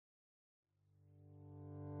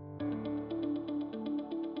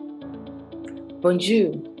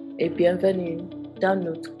Bonjour et bienvenue dans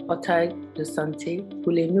notre portail de santé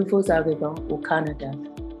pour les nouveaux arrivants au Canada.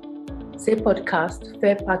 Ce podcast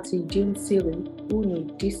fait partie d'une série où nous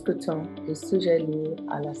discutons des sujets liés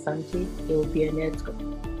à la santé et au bien-être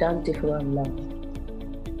dans différentes langues.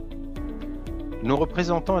 Nous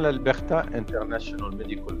représentons l'Alberta International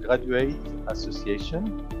Medical Graduate Association,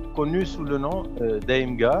 connue sous le nom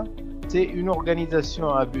d'AIMGA. C'est une organisation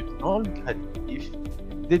à but non lucratif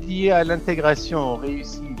dédiée à l'intégration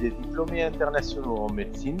réussie des diplômés internationaux en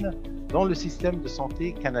médecine dans le système de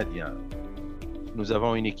santé canadien. Nous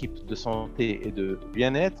avons une équipe de santé et de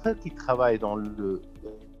bien-être qui travaille dans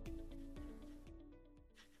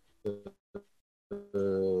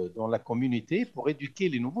la communauté pour éduquer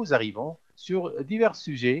les nouveaux arrivants sur divers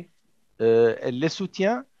sujets. Elle les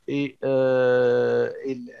soutient et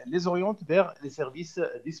les oriente vers les services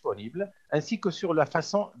disponibles, ainsi que sur la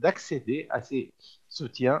façon d'accéder à ces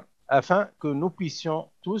soutiens afin que nous puissions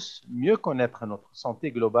tous mieux connaître notre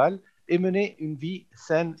santé globale et mener une vie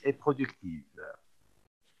saine et productive.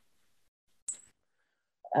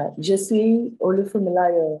 Je suis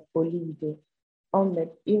Olufunmilayo Oliyide, un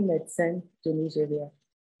médecin de Nigeria.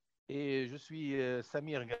 Et je suis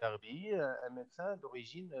Samir Gharbi, un médecin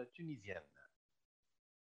d'origine tunisienne.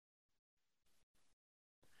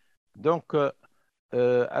 Donc,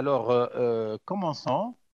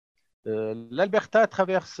 commençons. L'Alberta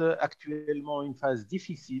traverse actuellement une phase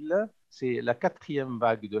difficile. C'est la 4e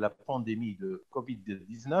vague de la pandémie de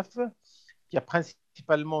COVID-19 qui a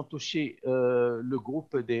principalement touché le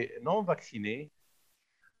groupe des non-vaccinés,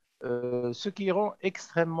 ce qui rend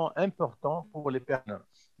extrêmement important pour les personnes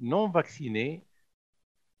non vaccinées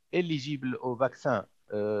éligibles au vaccin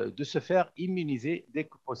de se faire immuniser dès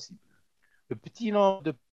que possible. Le petit nombre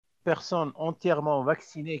de personnes entièrement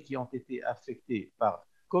vaccinées qui ont été affectées par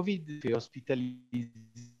Covid et hospitalisées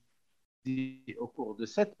au cours de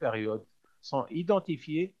cette période sont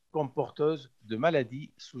identifiées comme porteuses de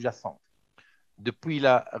maladies sous-jacentes. Depuis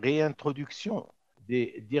la réintroduction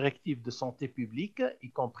des directives de santé publique,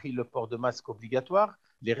 y compris le port de masque obligatoire,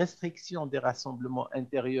 les restrictions des rassemblements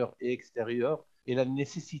intérieurs et extérieurs et la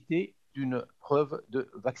nécessité d'une preuve de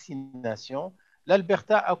vaccination,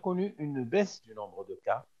 l'Alberta a connu une baisse du nombre de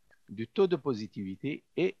cas, du taux de positivité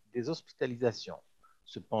et des hospitalisations.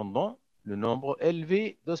 Cependant, le nombre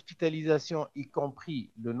élevé d'hospitalisations, y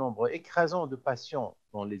compris le nombre écrasant de patients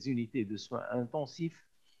dans les unités de soins intensifs,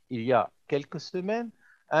 il y a quelques semaines,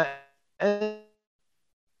 a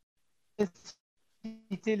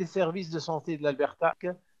incité les services de santé de l'Alberta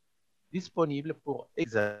disponibles pour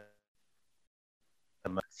examen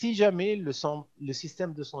si jamais le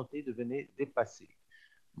système de santé devenait dépassé.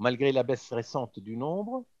 Malgré la baisse récente du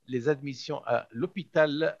nombre, les admissions à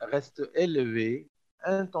l'hôpital restent élevées,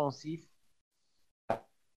 intensifs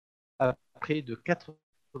à près de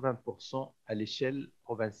 80% à l'échelle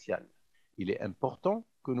provinciale. Il est important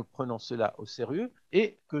que nous prenions cela au sérieux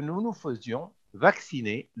et que nous nous faisions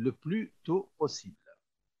vacciner le plus tôt possible.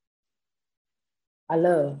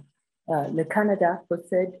 Alors, le Canada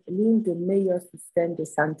possède l'un des meilleurs systèmes de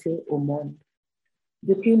santé au monde.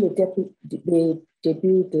 Depuis le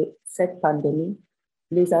début de cette pandémie,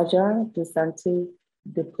 les agents de santé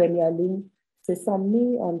de première ligne se sont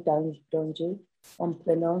mis en danger en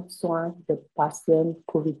prenant soin de patients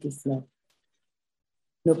COVID-19.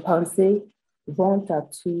 Nos pensées vont à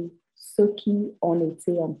tous ceux qui ont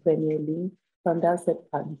été en première ligne pendant cette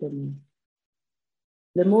pandémie.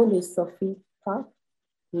 Le mot ne suffit pas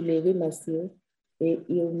pour les remercier et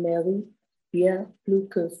ils méritent bien plus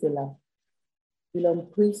que cela. Ils ont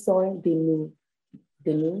pris soin de nous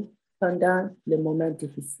pendant le moment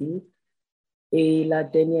difficile et la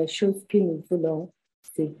dernière chose que nous voulons,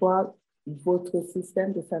 c'est voir votre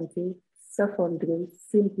système de santé s'effondrer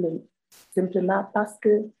simplement parce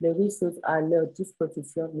que les ressources à leur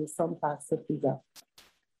disposition ne sont pas suffisantes.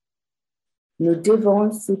 Nous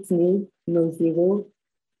devons soutenir nos héros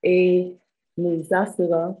et nous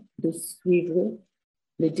assurer de suivre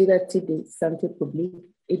les directives de santé publique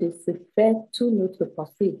et de se faire tout notre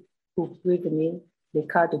possible pour prévenir les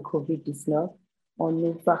cas de COVID-19 en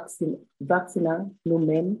nous vaccinant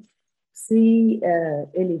nous-mêmes si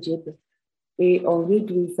éligibles et en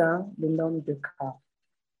réduisant le nombre de cas.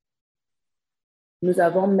 Nous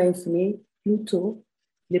avons mentionné plus tôt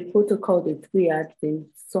les protocoles de triage des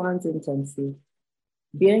soins intensifs.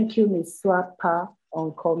 Bien qu'ils ne soient pas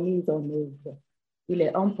encore mis en œuvre, il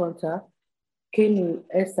est important que nous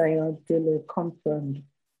essayons de le comprendre.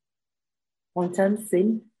 En termes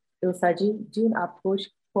simples, il s'agit d'une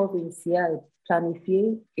approche provinciale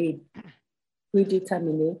planifiée et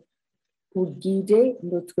prédéterminée pour guider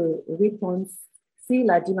notre réponse Si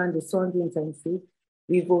la demande de soins intensifs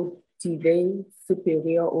est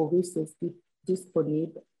supérieure aux ressources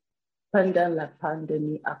disponibles pendant la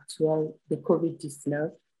pandémie actuelle de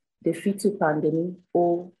COVID-19, de futures pandémies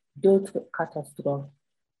ou d'autres catastrophes.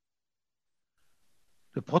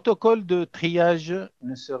 Le protocole de triage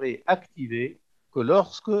ne serait activé que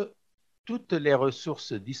lorsque toutes les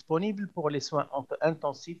ressources disponibles pour les soins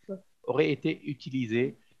intensifs auraient été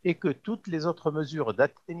utilisées et que toutes les autres mesures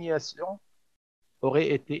d'atténuation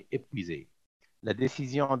auraient été épuisées. La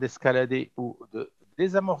décision d'escalader ou de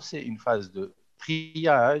désamorcer une phase de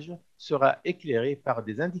triage sera éclairée par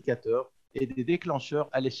des indicateurs et des déclencheurs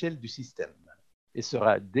à l'échelle du système et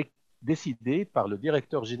sera décidée par le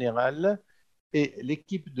directeur général et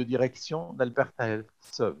l'équipe de direction d'Alberta Health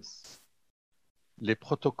Service. Les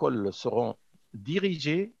protocoles seront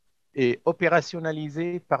dirigés et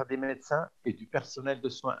opérationnalisés par des médecins et du personnel de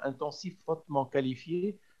soins intensifs hautement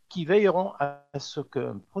qualifiés qui veilleront à ce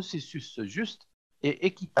qu'un processus juste et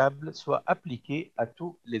équitable soit appliqué à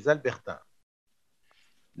tous les Albertains.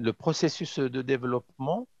 Le processus de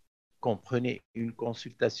développement comprenait une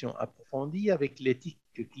consultation approfondie avec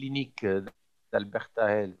l'éthique clinique d'Alberta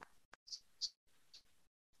Health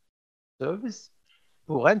Service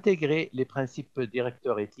pour intégrer les principes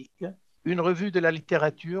directeurs éthiques, une revue de la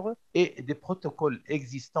littérature et des protocoles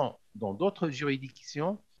existants dans d'autres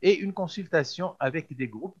juridictions et une consultation avec des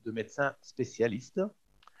groupes de médecins spécialistes,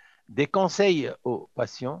 des conseils aux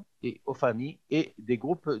patients et aux familles et des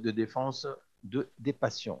groupes de défense des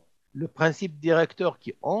patients. Le principe directeur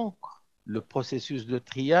qui ancre le processus de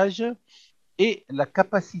triage est la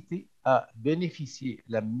capacité à bénéficier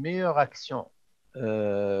de la meilleure action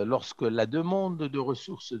lorsque la demande de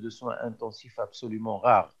ressources de soins intensifs absolument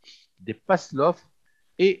rares dépasse l'offre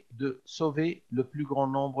et de sauver le plus grand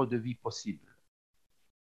nombre de vies possible.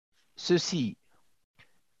 Ceci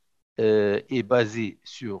est basé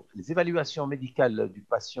sur les évaluations médicales du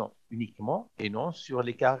patient uniquement et non sur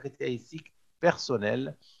les caractéristiques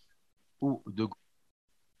personnelles ou de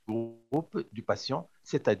groupe du patient,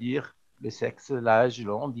 c'est-à-dire le sexe, l'âge,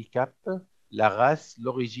 le handicap, la race,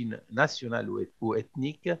 l'origine nationale ou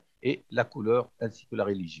ethnique et la couleur ainsi que la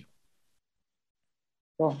religion.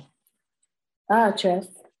 Bon. AHS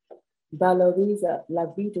valorise la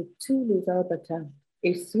vie de tous les Albertains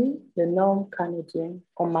et suit les normes canadiennes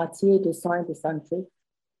en matière de soins de santé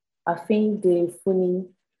afin de fournir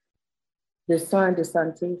des soins de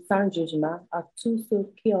santé sans jugement à tous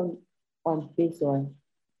ceux qui en ont besoin.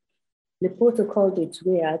 Le protocole de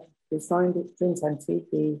triage des soins de santé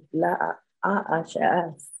de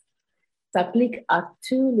l'AHS s'applique à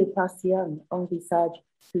tous les patients envisagés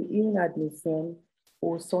pour une admission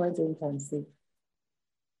aux soins intensifs.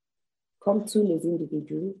 Comme tous les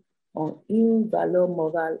individus ont une valeur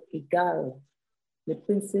morale égale, le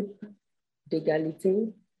principe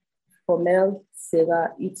d'égalité formelle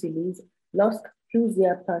sera utilisé lorsque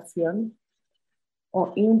plusieurs patients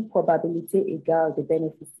ont une probabilité égale de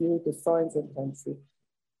bénéficier de soins intensifs.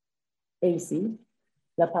 Ainsi,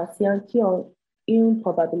 les patients qui ont une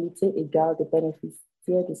probabilité égale de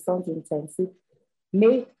bénéficier de soins intensifs,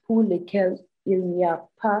 mais pour lesquels il n'y a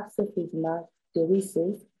pas suffisamment de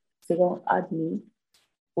ressources, seront admis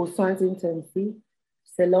aux soins intensifs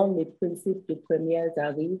selon les principes de premiers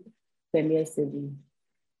arrivés, premiers servis.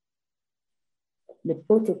 Le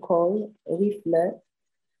protocole reflète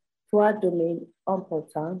trois domaines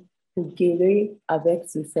importants pour guérir avec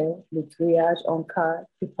succès le triage en cas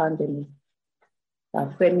de pandémie. La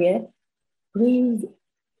première, prise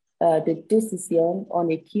de décision en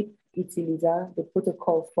équipe utilisant des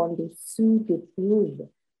protocoles fondés sur des preuves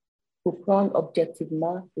pour prendre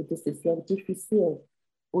objectivement des décisions difficiles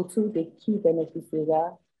autour de qui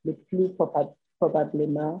bénéficiera le plus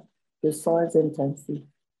probablement de soins intensifs.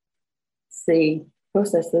 Ces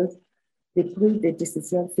processus de prise de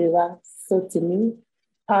décision sera soutenu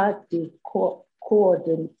par des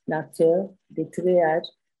coordonnateurs de triage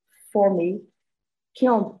formés qui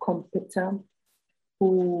sont compétents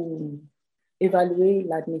pour évaluer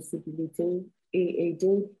l'admissibilité et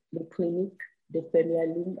aider les cliniques de première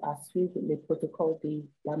ligne à suivre les protocoles de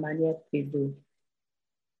la manière prévue.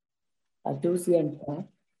 La deuxième point,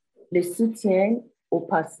 le soutien aux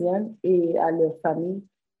patients et à leurs familles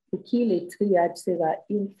pour qui le triage sera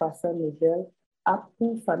une façon nouvelle à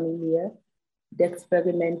pour familière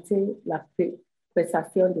d'expérimenter la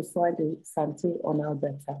prestation de soins de santé en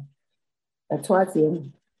Alberta. La troisième,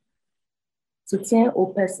 soutien au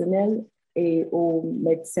personnel et aux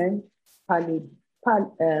médecins par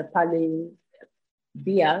les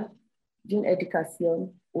biais d'une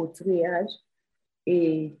éducation au triage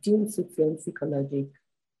et d'un soutien psychologique.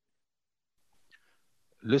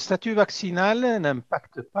 Le statut vaccinal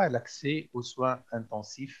n'impacte pas l'accès aux soins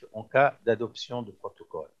intensifs en cas d'adoption de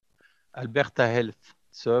protocole. Alberta Health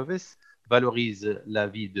Service valorise la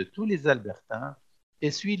vie de tous les Albertains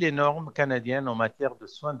et suit les normes canadiennes en matière de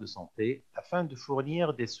soins de santé afin de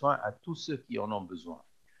fournir des soins à tous ceux qui en ont besoin.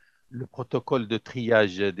 Le protocole de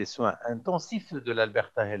triage des soins intensifs de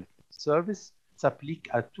l'Alberta Health Service s'applique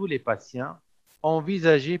à tous les patients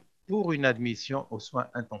envisagés pour une admission aux soins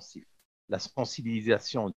intensifs. La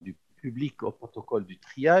sensibilisation du public au protocole du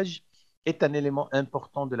triage est un élément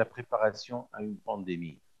important de la préparation à une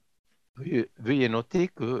pandémie. Veuillez noter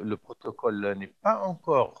que le protocole n'est pas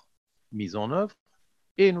encore mis en œuvre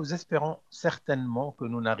et nous espérons certainement que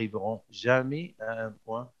nous n'arriverons jamais à un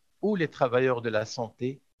point où les travailleurs de la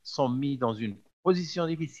santé sont mis dans une position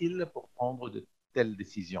difficile pour prendre de telles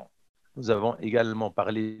décisions. Nous avons également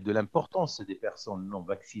parlé de l'importance des personnes non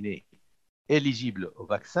vaccinées éligibles au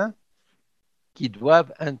vaccin qui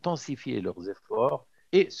doivent intensifier leurs efforts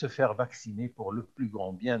et se faire vacciner pour le plus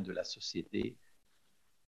grand bien de la société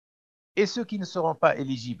et ceux qui ne seront pas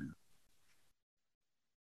éligibles.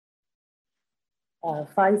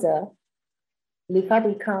 Pfizer, les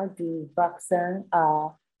fabricants du vaccin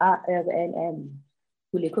à ARNM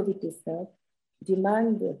pour les COVID-19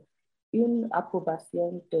 demandent une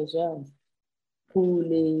approbation d'urgence pour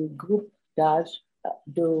les groupes d'âge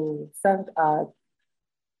de 5 à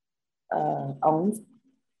 11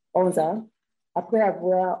 ans après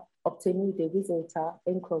avoir obtenu des résultats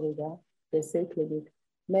encourageants de ces cliniques,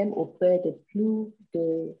 même auprès de plus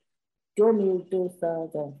de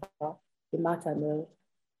 2200 enfants de maternelle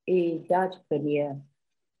et d'âge première.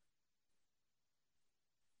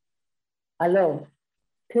 Alors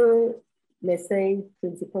que l'essai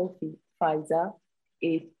principal Pfizer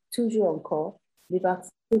est toujours encore les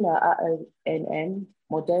vaccins à ARNM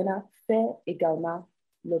Moderna fait également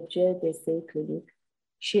l'objet d'essais cliniques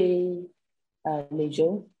chez les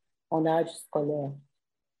jeunes en âge scolaire.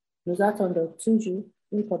 Nous attendons toujours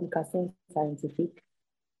une publication scientifique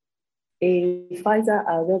et Pfizer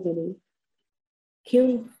a révélé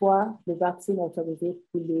qu'une fois le vaccin autorisé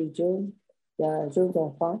pour les jeunes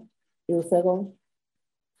enfants, ils seront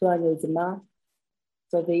soigneusement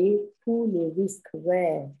surveillés pour les risques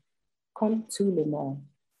rares comme tout le monde.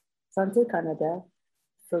 Santé Canada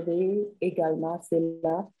surveille également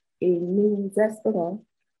cela et nous espérons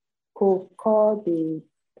qu'au cours des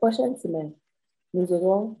prochaines semaines, nous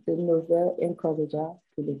aurons de nouvelles encourageantes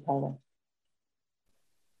pour les parents.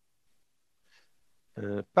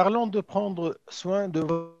 Parlons de prendre soin de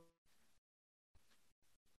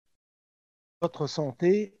votre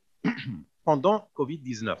santé pendant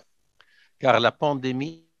COVID-19, car la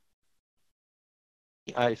pandémie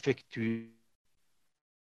a affecté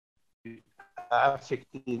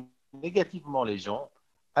négativement les gens.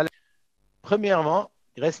 Alors, premièrement,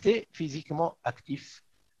 restez physiquement actifs,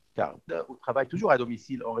 car au travail, toujours à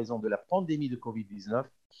domicile en raison de la pandémie de COVID-19,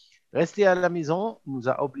 rester à la maison nous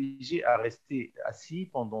a obligés à rester assis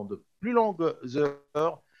pendant de plus longues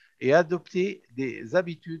heures et adopter des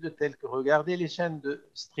habitudes telles que regarder les chaînes de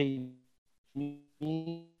streaming,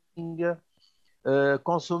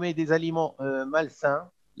 consommer des aliments malsains.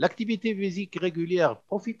 L'activité physique régulière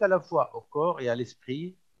profite à la fois au corps et à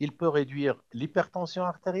l'esprit. Il peut réduire l'hypertension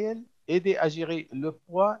artérielle, aider à gérer le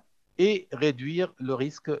poids et réduire le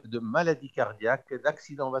risque de maladies cardiaques,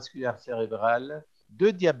 d'accidents vasculaires cérébrales, de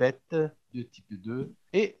diabète de type 2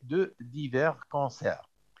 et de divers cancers.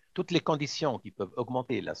 Toutes les conditions qui peuvent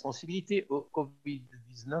augmenter la sensibilité au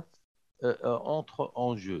COVID-19 entrent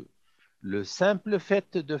en jeu. Le simple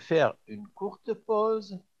fait de faire une courte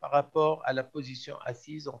pause par rapport à la position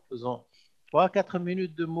assise en faisant 3-4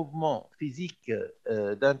 minutes de mouvement physique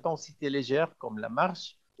d'intensité légère comme la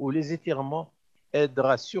marche ou les étirements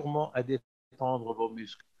aidera sûrement à détendre vos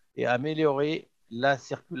muscles et à améliorer la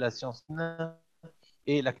circulation sanguine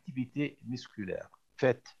et l'activité musculaire.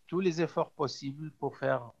 Faites tous les efforts possibles pour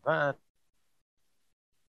faire 20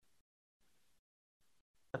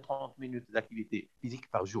 à 30 minutes d'activité physique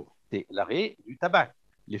par jour. C'est l'arrêt du tabac.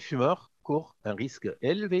 Les fumeurs courent un risque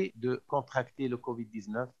élevé de contracter le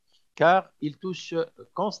COVID-19 car ils touchent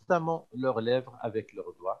constamment leurs lèvres avec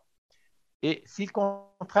leurs doigts. Et s'ils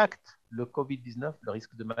contractent le COVID-19, le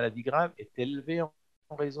risque de maladie grave est élevé en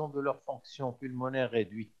raison de leur fonction pulmonaire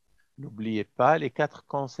réduite. N'oubliez pas les 4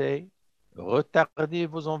 conseils. Retardez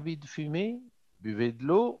vos envies de fumer, buvez de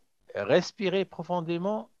l'eau, respirez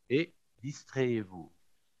profondément et distrayez-vous.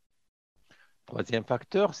 Troisième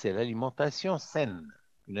facteur, c'est l'alimentation saine.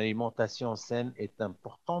 Une alimentation saine est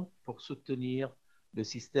importante pour soutenir le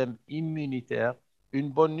système immunitaire. Une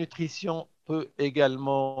bonne nutrition peut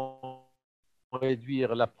également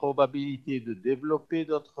réduire la probabilité de développer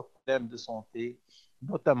d'autres problèmes de santé,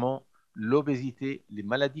 notamment l'obésité, les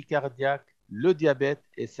maladies cardiaques, le diabète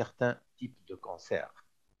et certains types de cancers.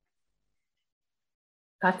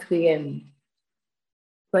 Quatrième,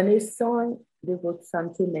 prenez soin de votre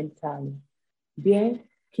santé mentale. Bien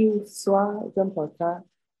qu'il soit important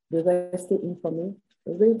de rester informé,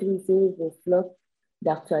 réduisez vos flottes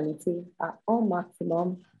d'actualité à un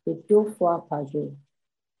maximum de 2 fois par jour.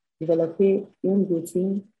 Développez une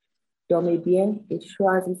routine, dormez bien et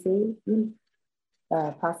choisissez une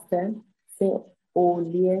passe-temps, c'est au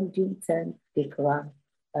lien d'une scène d'écran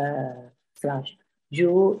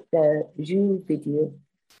jeux vidéo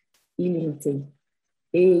illimités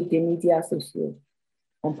et des médias sociaux.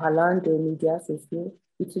 En parlant de médias sociaux,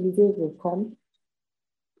 utilisez vos comptes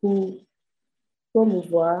pour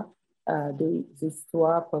promouvoir des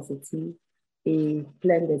histoires positives et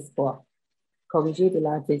pleines d'espoir. Corrigez de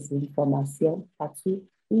la désinformation partout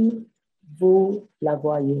où vous la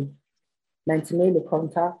voyez. Maintenez le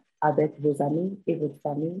contact avec vos amis et votre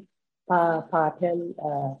famille par appel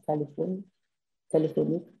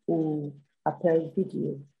téléphonique ou appel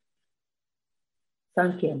vidéo.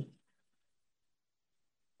 Cinquième,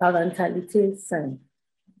 parentalité saine.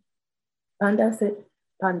 Pendant cette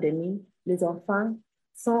pandémie, les enfants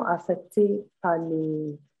sont affectés par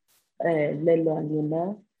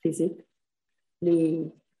l'éloignement physique, les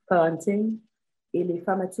quarantaines et les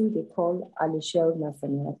fermetures d'écoles à l'échelle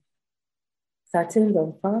nationale. Certains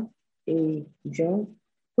enfants et jeunes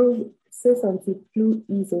peuvent se sentir plus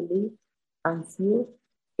isolés, anxieux,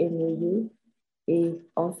 ennuyeux et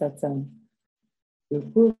incertains. Ils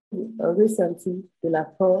peuvent ressentir de la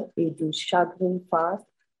peur et du chagrin face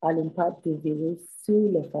à l'impact du virus sur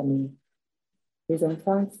les familles. Les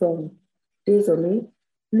enfants sont désormais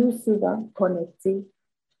plus souvent connectés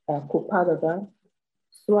qu'auparavant,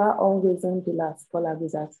 soit en raison de la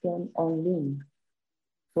scolarisation en ligne,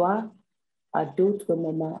 soit à d'autres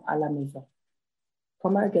moments à la maison.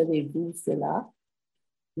 Comment gérez-vous cela?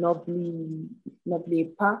 N'oubliez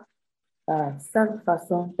pas 5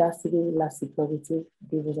 façons d'assurer la sécurité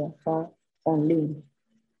de vos enfants en ligne.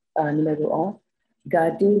 Numéro 1,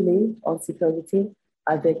 gardez-les en sécurité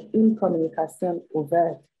avec une communication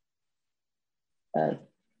ouverte.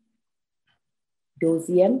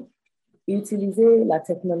 Deuxième, utilisez la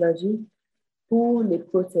technologie pour les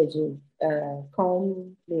protéger,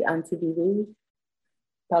 comme les antivirus,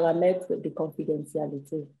 paramètres de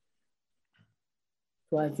confidentialité.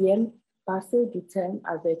 Troisième, passez du temps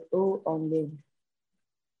avec eux en ligne.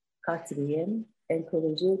 Quatrième,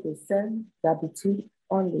 encouragez de saines habitudes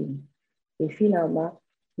en ligne. Et finalement,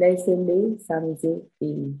 laissez-les s'amuser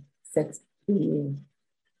et s'exprimer.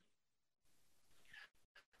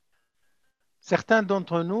 Certains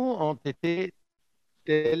d'entre nous ont été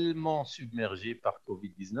tellement submergés par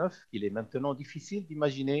Covid-19 qu'il est maintenant difficile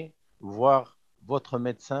d'imaginer voir votre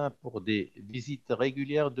médecin pour des visites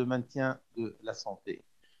régulières de maintien de la santé.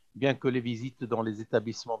 Bien que les visites dans les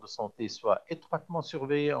établissements de santé soient étroitement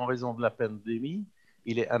surveillées en raison de la pandémie,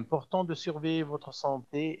 il est important de surveiller votre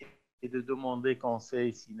santé et de demander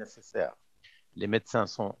conseil si nécessaire. Les médecins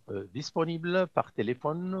sont disponibles par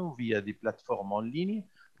téléphone ou via des plateformes en ligne,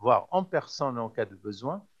 voire en personne en cas de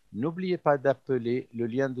besoin. N'oubliez pas d'appeler le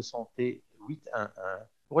lien de santé 811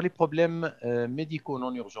 pour les problèmes médicaux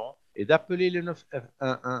non urgents et d'appeler le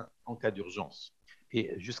 911 en cas d'urgence.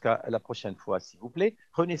 Et jusqu'à la prochaine fois, s'il vous plaît,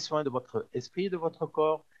 prenez soin de votre esprit, de votre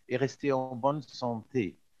corps et restez en bonne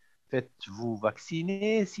santé. Faites-vous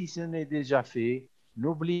vacciner si ce n'est déjà fait.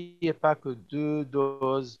 N'oubliez pas que 2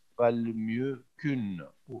 doses valent mieux qu'une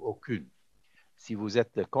ou aucune. Si vous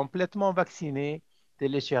êtes complètement vacciné,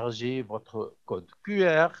 téléchargez votre code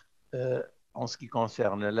QR. En ce qui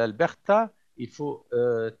concerne l'Alberta, il faut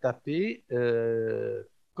taper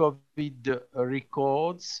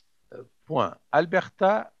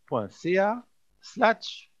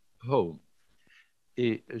covidrecords.alberta.ca/home.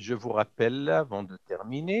 Et je vous rappelle, avant de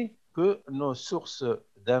terminer, que nos sources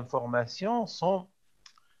d'informations sont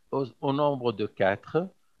au nombre de 4.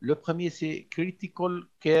 Le premier, c'est Critical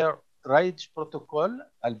Care Triage Protocol,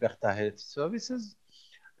 Alberta Health Services.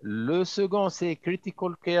 Le second, c'est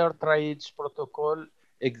Critical Care Triage Protocol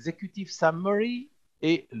Executive Summary.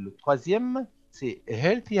 Et le troisième, c'est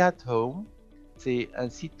Healthy at Home. C'est un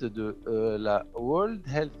site de la World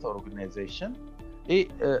Health Organization. Et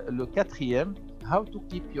le quatrième, How to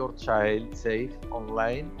keep your child safe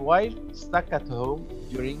online while stuck at home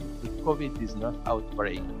during the COVID-19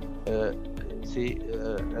 outbreak. C'est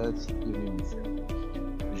un site de l'UNICEF.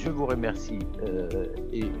 Je vous remercie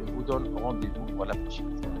et vous donne rendez-vous pour la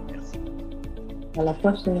prochaine fois. Merci. À la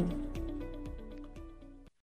prochaine.